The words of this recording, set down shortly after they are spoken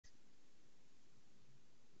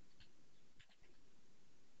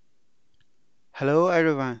Hello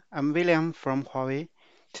everyone, I'm William from Huawei.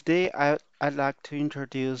 Today I'd like to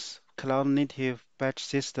introduce cloud native batch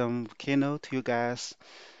system Volcano to you guys.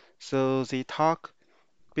 So the talk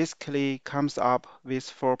basically comes up with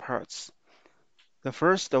four parts. The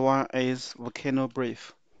first one is Volcano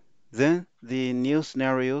brief, then the new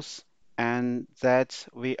scenarios and that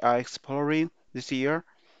we are exploring this year.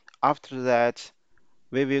 After that,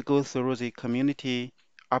 we will go through the community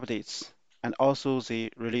updates and also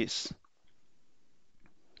the release.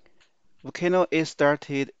 Volcano is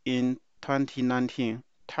started in 2019,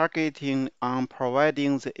 targeting on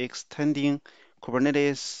providing the extending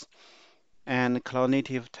Kubernetes and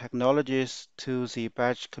cloud-native technologies to the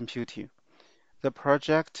batch computing. The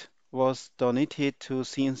project was donated to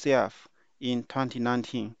CNCF in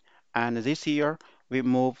 2019, and this year we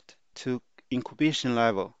moved to incubation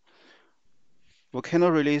level. Volcano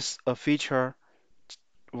released a feature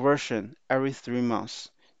version every 3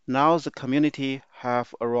 months. Now the community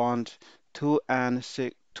have around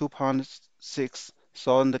 2.6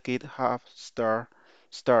 thousand GitHub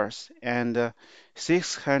stars and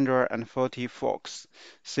 640 folks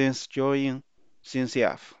since joining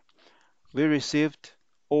CNCF. We received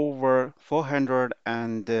over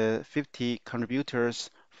 450 contributors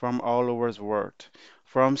from all over the world.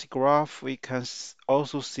 From the graph, we can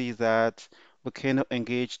also see that Volcano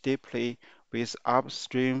engaged deeply with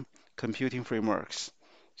upstream computing frameworks.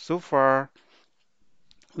 So far,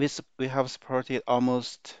 we have supported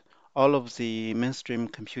almost all of the mainstream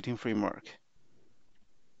computing framework.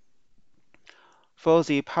 For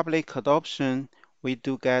the public adoption, we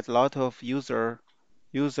do get a lot of users,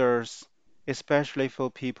 especially for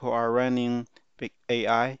people who are running big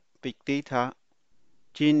AI, big data,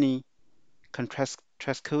 Genie,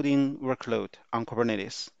 transcoding workload on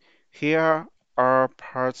Kubernetes. Here are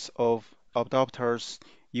parts of adopters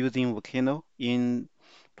using Volcano in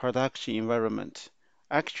production environment.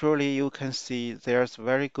 Actually, you can see there's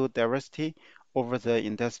very good diversity over the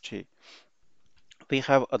industry. We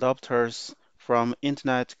have adopters from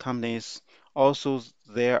internet companies. Also,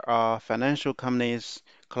 there are financial companies,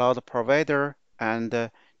 cloud provider, and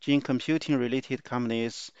gene computing related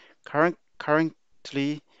companies.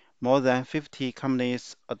 Currently, more than 50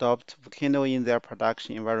 companies adopt Volcano in their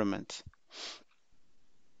production environment.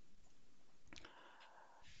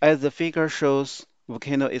 As the figure shows,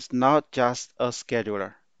 Volcano is not just a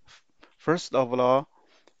scheduler. First of all,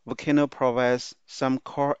 Volcano provides some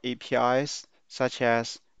core APIs such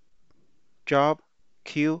as job,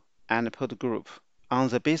 queue, and pod group on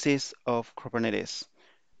the basis of Kubernetes,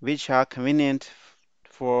 which are convenient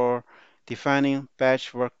for defining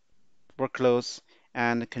batch workloads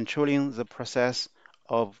and controlling the process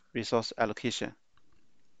of resource allocation.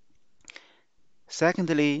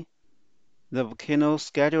 Secondly, the Volcano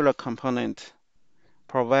scheduler component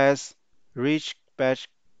provides rich batch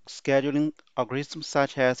scheduling algorithms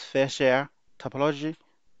such as fair share, topology,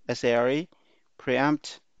 SLA,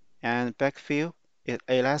 preempt, and backfill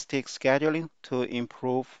elastic scheduling to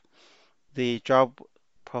improve the job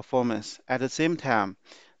performance. At the same time,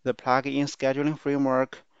 the plug-in scheduling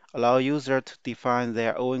framework allow users to define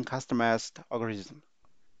their own customized algorithm.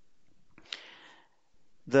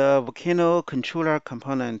 The Volcano controller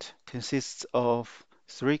component consists of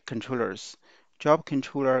three controllers: job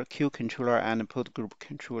controller, queue controller, and pod group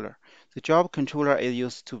controller. The job controller is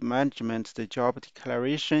used to manage the job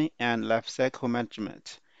declaration and lifecycle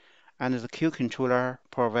management, and the queue controller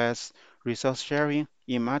provides resource sharing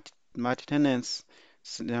in multi-tenant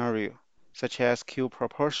scenario, such as queue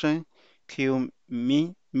proportion, queue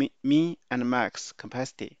min and max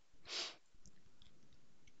capacity.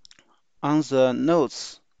 On the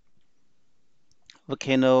nodes,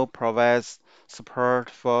 Volcano provides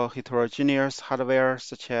support for heterogeneous hardware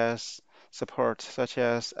such as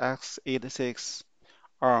x86,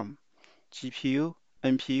 ARM, GPU,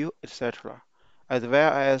 NPU, etc., as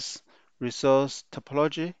well as resource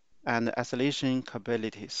topology and isolation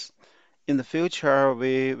capabilities. In the future,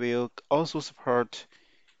 we will also support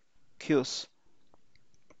queues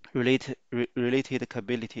related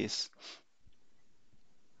capabilities.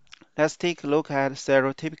 Let's take a look at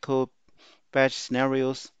several typical batch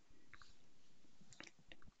scenarios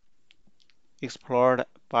explored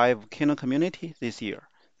by Volcano community this year.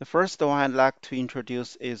 The first one I'd like to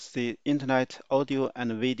introduce is the Internet audio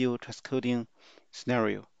and video transcoding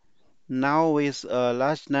scenario. Now with a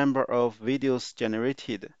large number of videos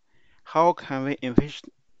generated, how can we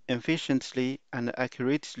efficiently and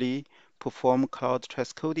accurately perform cloud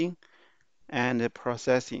transcoding and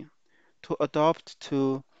processing to adapt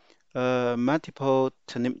to multiple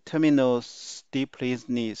terminal display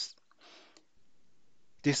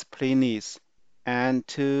needs? and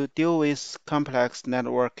to deal with complex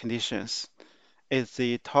network conditions is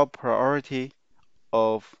the top priority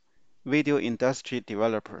of video industry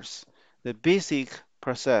developers. The basic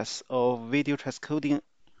process of video transcoding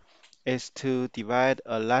is to divide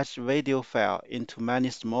a large video file into many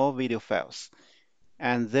small video files,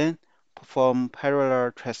 and then perform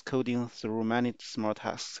parallel transcoding through many small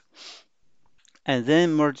tasks, and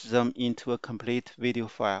then merge them into a complete video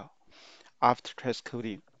file after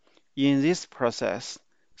transcoding. In this process,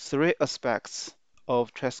 three aspects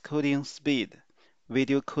of transcoding speed,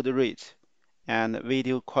 video code rate, and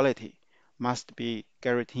video quality must be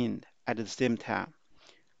guaranteed at the same time.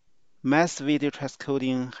 Mass video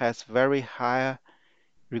transcoding has very high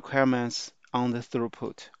requirements on the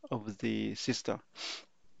throughput of the system.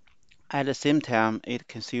 At the same time, it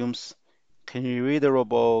consumes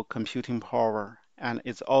considerable computing power and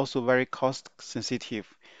is also very cost sensitive.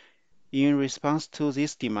 In response to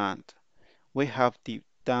this demand, we have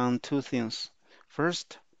done two things.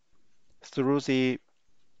 First, through the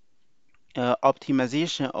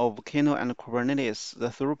optimization of Volcano and Kubernetes, the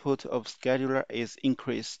throughput of scheduler is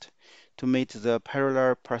increased to meet the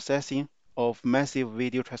parallel processing of massive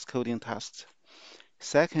video transcoding tasks.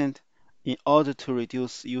 Second, in order to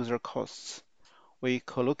reduce user costs, we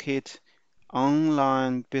collocate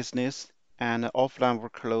online business and offline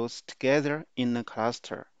workloads together in a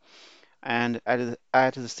cluster, and at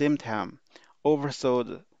the same time,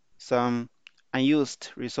 oversold some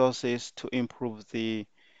unused resources to improve the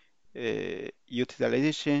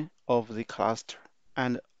utilization of the cluster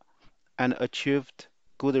and, and achieved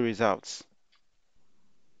good results.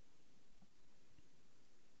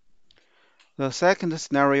 The second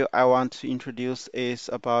scenario I want to introduce is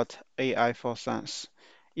about AI for science.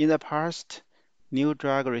 In the past, new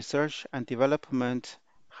drug research and development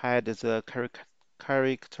had the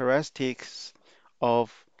characteristics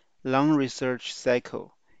of long research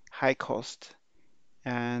cycle, high cost,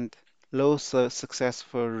 and low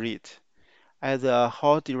successful rate. As a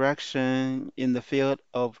whole direction in the field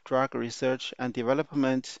of drug research and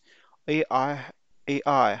development, AI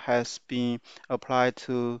has been applied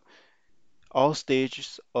to all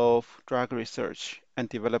stages of drug research and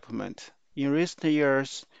development. In recent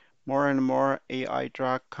years, more and more AI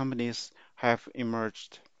drug companies have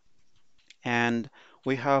emerged, and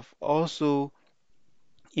we have also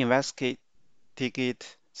investigated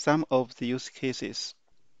some of the use cases.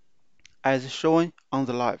 As shown on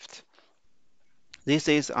the left, this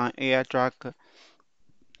is an AI drug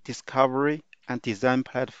discovery and design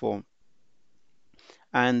platform,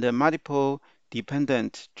 and multiple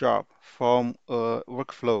dependent job from a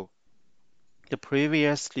workflow. The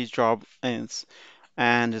previous job ends,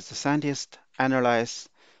 and the scientist analyze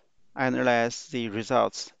the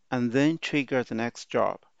results and then trigger the next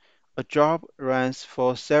job. A job runs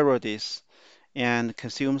for several days and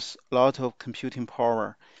consumes a lot of computing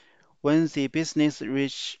power. When the business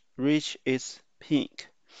reach its peak,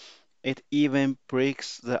 it even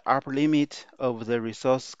breaks the upper limit of the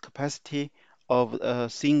resource capacity of a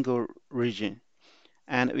single region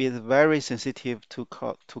and is very sensitive to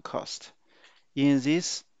cost. In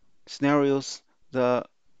these scenarios, the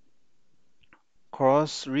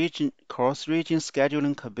cross-region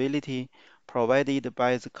scheduling capability provided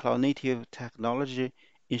by the cognitive technology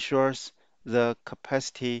ensures the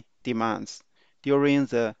capacity demands during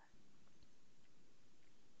the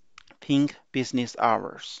peak business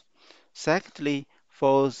hours. Secondly,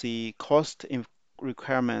 for the cost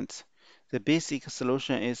requirements, the basic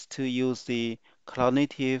solution is to use the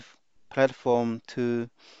cognitive platform to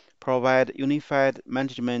provide unified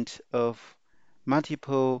management of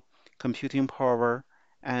multiple computing power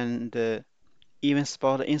and even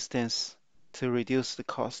spot instance to reduce the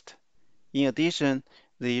cost. In addition,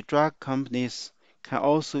 the drug companies can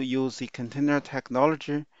also use the container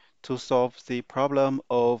technology to solve the problem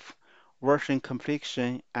of version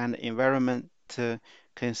completion and environment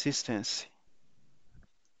consistency.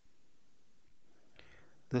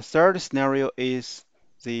 The third scenario is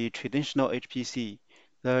the traditional HPC.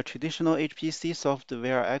 The traditional HPC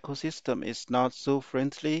software ecosystem is not so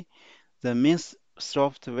friendly. The main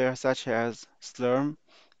software such as Slurm,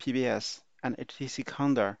 PBS, and HTC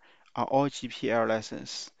Conda are all GPL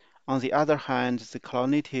licensed. On the other hand, the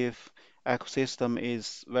cognitive ecosystem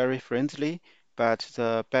is very friendly, but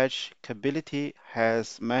the batch capability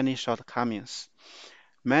has many shortcomings,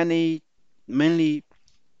 many mainly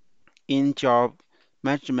in job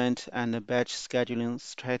management and batch scheduling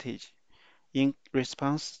strategy. In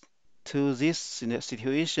response to this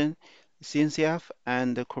situation, CNCF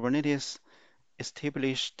and Kubernetes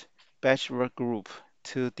established batch work group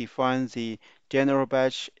to define the general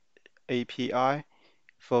batch API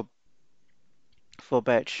for for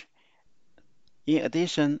batch. In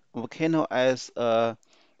addition, Volcano is a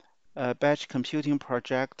batch computing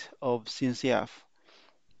project of CNCF.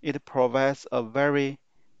 It provides a very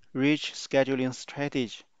rich scheduling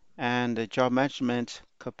strategy and job management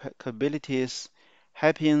capabilities,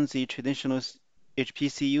 helping the traditional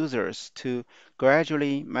HPC users to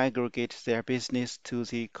gradually migrate their business to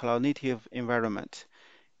the cloud-native environment.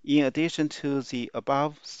 In addition to the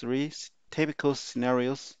above three typical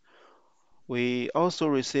scenarios, we also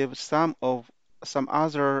received some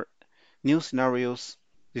other new scenarios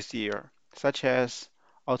this year, such as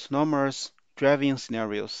autonomous driving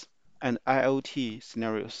scenarios and IoT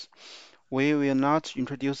scenarios. We will not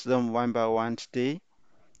introduce them one by one today.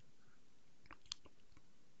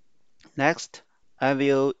 Next, I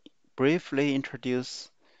will briefly introduce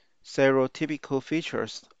several typical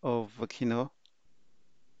features of Volcano.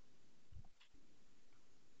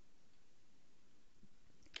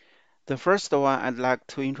 The first one I'd like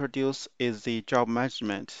to introduce is the job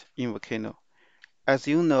management in Volcano. As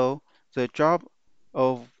you know, the job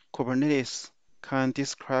of Kubernetes can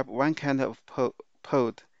describe one kind of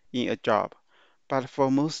pod in a job, but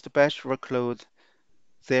for most batch workload,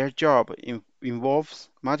 their job involves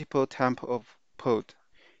multiple types of pod.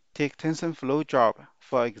 Take TensorFlow job,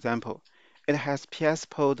 for example. It has PS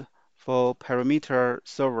pod for parameter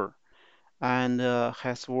server and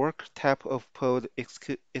has work type of pod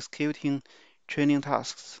executing training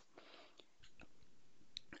tasks.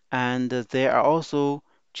 And there are also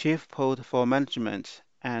chief pod for management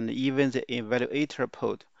and even the evaluator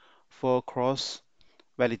pod for cross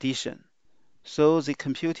validation. So the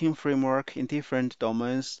computing framework in different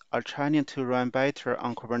domains are trying to run better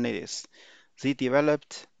on Kubernetes. They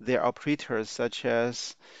developed their operators such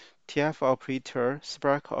as TF operator,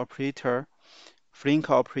 Spark operator,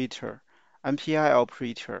 Flink operator, MPI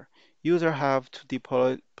operator. Users have to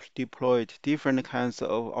deploy different kinds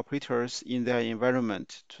of operators in their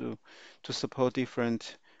environment to support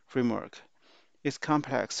different framework. It's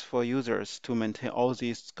complex for users to maintain all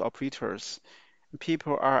these operators.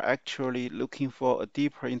 People are actually looking for a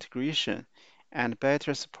deeper integration and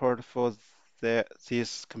better support for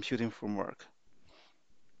this computing framework.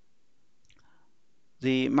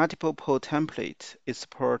 The multiple pod template is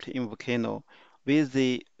supported in Volcano. With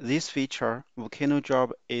this feature, Volcano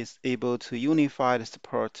Job is able to unify and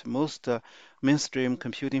support most mainstream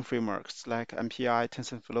computing frameworks like MPI,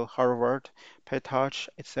 TensorFlow, Harvard, PyTorch,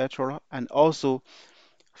 etc. And also,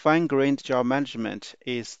 fine-grained job management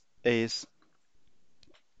is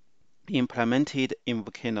implemented in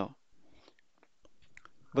Volcano.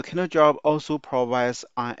 Volcano Job also provides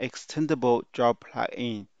an extendable job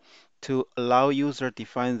plugin to allow users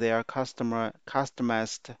define their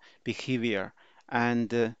customized behavior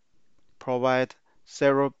and provide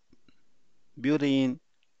several built-in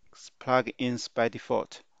plugins by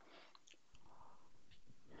default.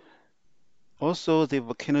 Also, the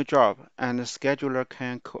Volcano job and scheduler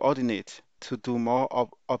can coordinate to do more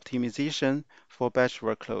optimization for batch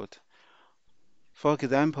workload. For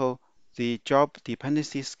example, the job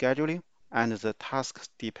dependency scheduling and the task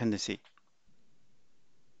dependency.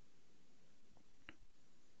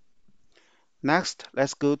 Next,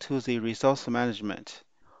 let's go to the resource management.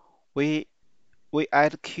 We We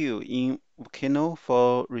add queue in Volcano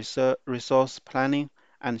for resource planning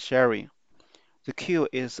and sharing. The queue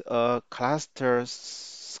is a cluster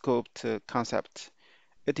scoped concept.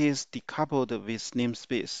 It is decoupled with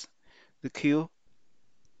namespace. The queue,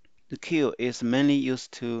 the queue is mainly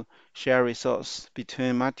used to share resource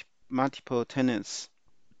between multiple tenants.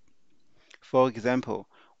 For example,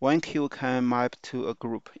 one queue can map to a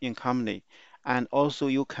group in company, and also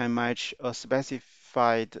you can match a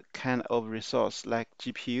specified kind of resource like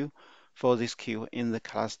GPU for this queue in the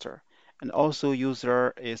cluster. And also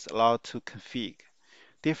user is allowed to configure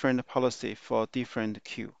different policy for different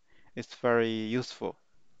queue. It's very useful.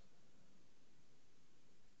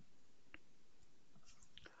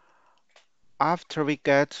 After we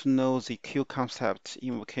get to know the queue concept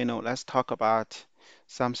in Volcano, let's talk about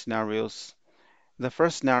some scenarios. The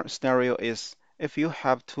first scenario is if you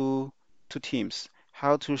have two teams,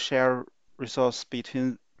 how to share resource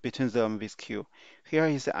between them with queue. Here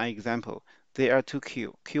is an example. There are two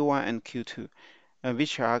queue, Q1 and Q2,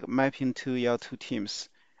 which are mapping to your two teams,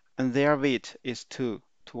 and their weight is 2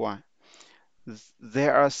 to 1.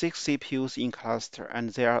 There are 6 CPUs in cluster, and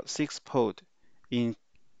there are 6 pod in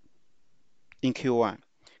Q1.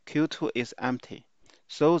 Q2 is empty,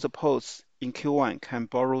 so the pods in Q1 can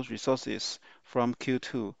borrow resources from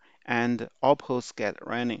Q2 and all pods get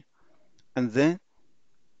running. And then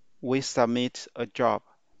we submit a job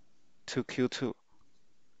to Q2.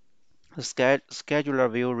 The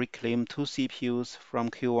scheduler will reclaim two CPUs from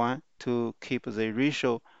Q1 to keep the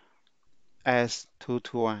ratio as 2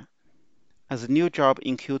 to 1. As a new job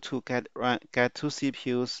in Q2 get two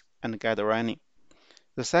CPUs and get running.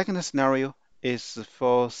 The second scenario is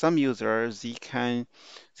for some users,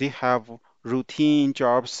 they have routine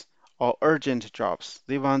jobs or urgent jobs.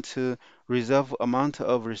 They want to reserve amount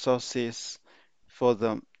of resources for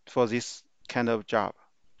this kind of job.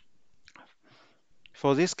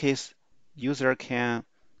 For this case, user can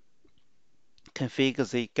configure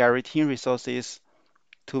the guarantee resources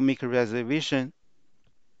to make a reservation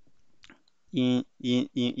in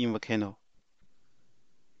Volcano.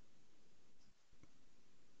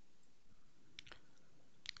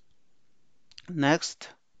 Next,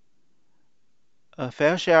 a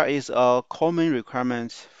file share is a common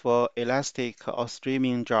requirement for elastic or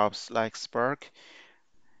streaming jobs like Spark.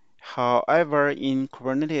 However, in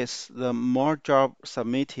Kubernetes, the more job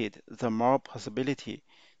submitted, the more possibility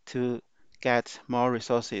to get more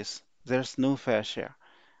resources. There's no file share.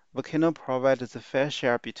 Volcano provides the file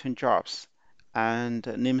share between jobs and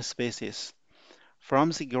namespaces.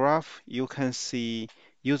 From the graph, you can see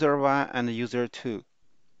user 1 and user 2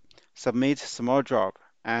 submit small job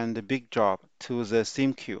and big job to the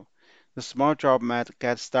same queue. The small job might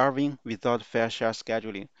get starving without fair share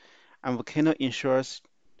scheduling, and Volcano ensures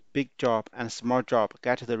big job and small job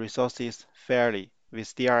get the resources fairly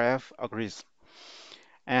with DRF algorithm.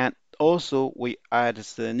 And also we add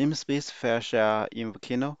the namespace fair share in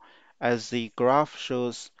Volcano. As the graph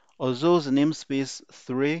shows, although the namespace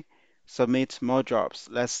 3 submit more jobs,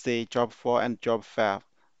 let's say job 4 and job 5,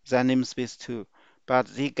 than namespace 2, but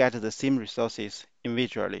they get the same resources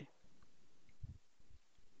individually.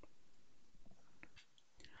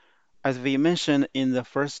 As we mentioned in the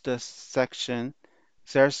first section,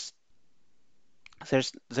 there's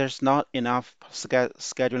there's not enough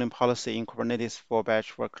scheduling policy in Kubernetes for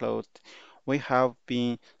batch workload. We have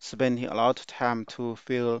been spending a lot of time to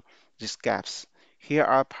fill these gaps. Here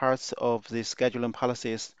are parts of the scheduling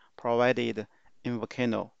policies provided in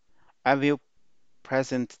Volcano. I will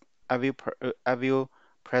present I will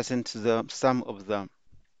present some of them.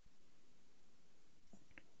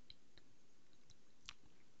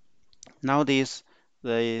 Nowadays,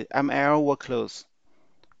 the ML workloads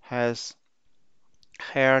has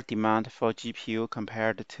higher demand for GPU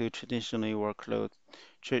compared to traditionally workload.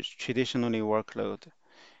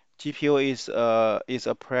 GPU is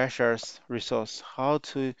a precious resource. How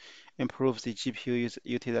to improve the GPU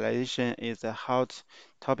utilization is a hot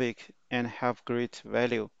topic and have great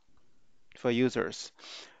value for users.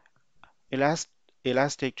 Elast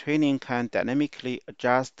Elastic training can dynamically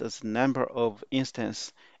adjust the number of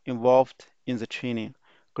instances involved in the training,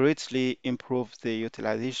 greatly improve the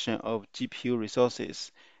utilization of GPU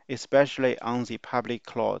resources, especially on the public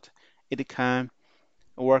cloud. It can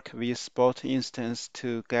work with spot instance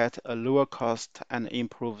to get a lower cost and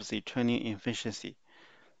improve the training efficiency.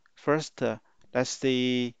 First, let's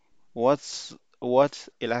see what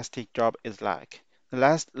Elastic job is like.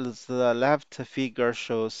 The left figure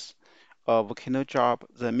shows a Volcano job.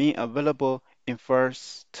 The mean available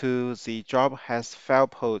infers to the job has 5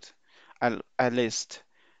 pods at least,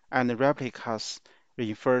 and replicas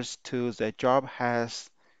refers to the job has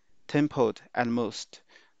 10 pods at most.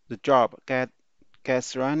 The job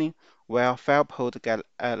gets running while 5 pods get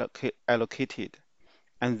allocated,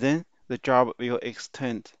 and then the job will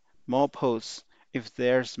extend more pods if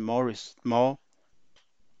there's more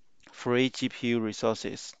free GPU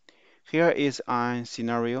resources. Here is a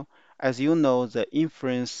scenario. As you know, the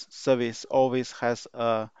inference service always has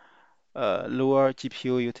a lower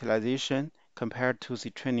GPU utilization compared to the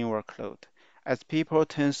training workload. As people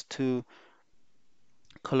tend to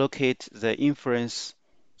collocate the inference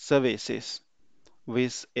services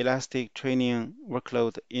with elastic training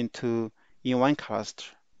workload in one cluster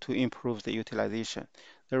to improve the utilization.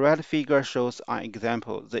 The right figure shows an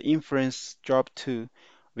example. The inference job 2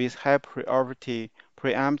 with high priority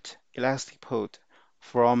preempt elastic pod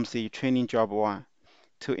from the training job 1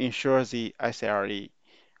 to ensure the SLE.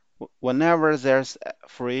 Whenever there's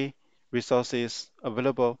free resources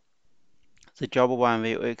available, the job 1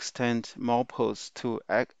 will extend more pods to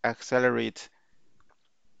accelerate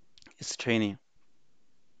its training.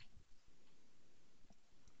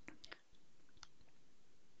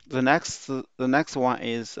 The next one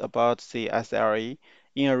is about the SLE.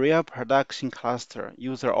 In a real production cluster,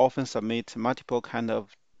 user often submit multiple kind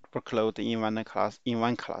of workload in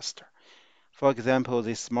one cluster. For example,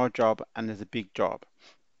 the small job and the big job.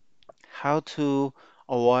 How to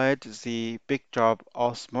avoid the big job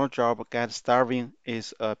or small job get starving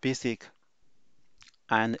is a basic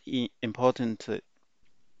and important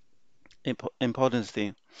important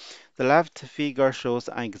thing. The left figure shows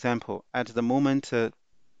an example. At the moment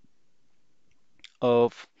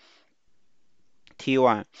of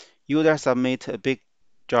T1, user submit a big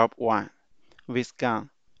job 1 with gun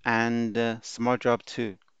and small job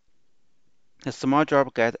 2. The small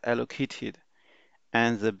job get allocated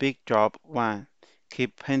and the big job 1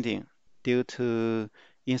 keep pending due to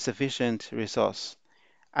insufficient resource.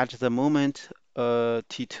 At the moment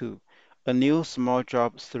T2, a new small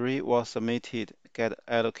job 3 was submitted, get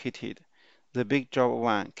allocated. The big job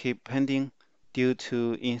 1 keep pending due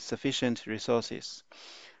to insufficient resources.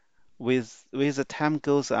 With the time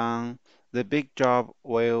goes on, the big job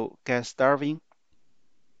will get starving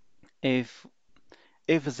if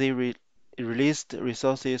the released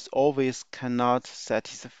resources always cannot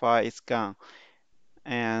satisfy its gun,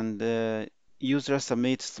 and user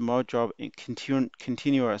submits small job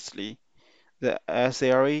continuously. The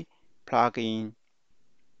SLA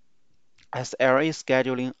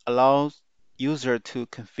scheduling allows user to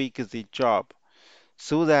configure the job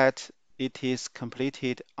so that it is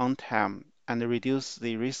completed on time and reduce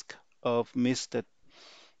the risk of missed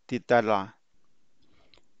deadline.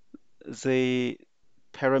 The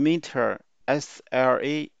parameter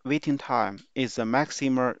SLA waiting time is the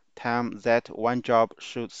maximum time that one job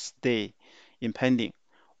should stay in pending.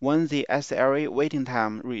 When the SLA waiting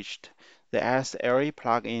time reached, the SLA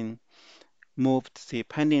plugin moved the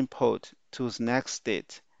pending pod to the next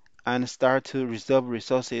state and start to reserve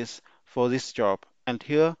resources for this job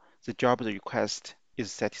until the job request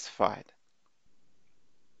is satisfied.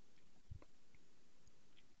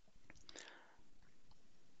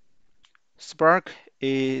 Spark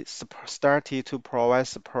is started to provide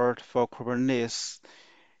support for Kubernetes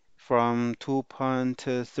from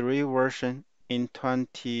 2.3 version in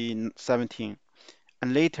 2017,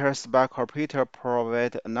 and later Spark Operator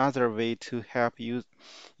provided another way to help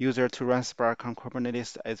user to run Spark on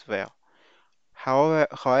Kubernetes as well.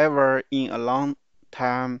 However, in a long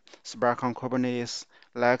time, Spark on Kubernetes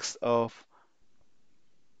lacks of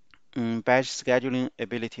batch scheduling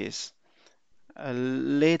abilities.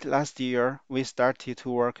 Late last year, we started to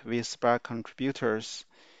work with Spark contributors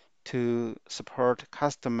to support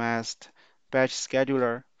customized batch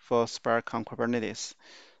scheduler for Spark on Kubernetes.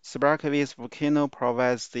 Spark with Volcano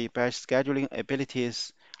provides the batch scheduling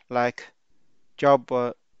abilities like job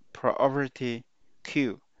priority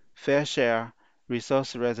queue, fair share,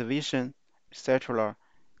 resource reservation, etc.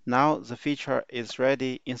 Now the feature is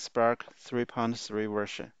ready in Spark 3.3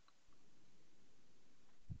 version.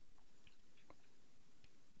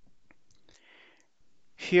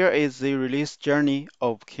 Here is the release journey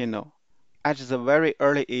of Kino. At the very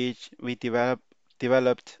early age, we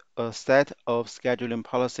developed a set of scheduling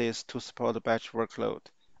policies to support batch workload,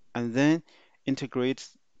 and then integrate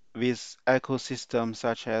with ecosystems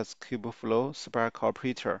such as Kubeflow, Spark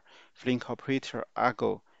Operator, Flink Operator,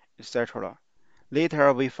 Argo, etc.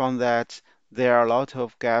 Later, we found that there are a lot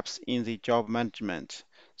of gaps in the job management,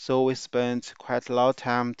 so we spent quite a lot of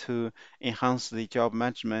time to enhance the job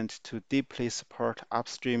management to deeply support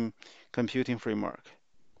upstream computing framework.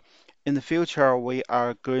 In the future, we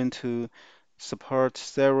are going to support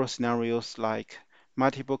several scenarios like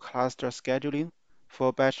multiple cluster scheduling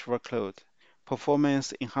for batch workload,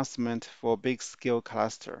 performance enhancement for big-scale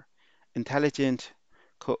cluster, intelligent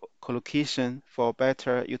collocation for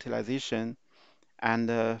better utilization, and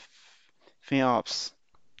FinOps,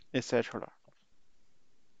 etc.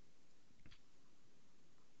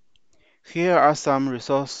 Here are some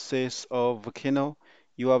resources of Volcano.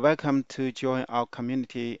 You are welcome to join our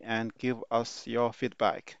community and give us your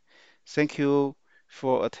feedback. Thank you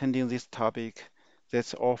for attending this topic.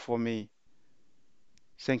 That's all for me.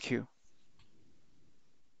 Thank you.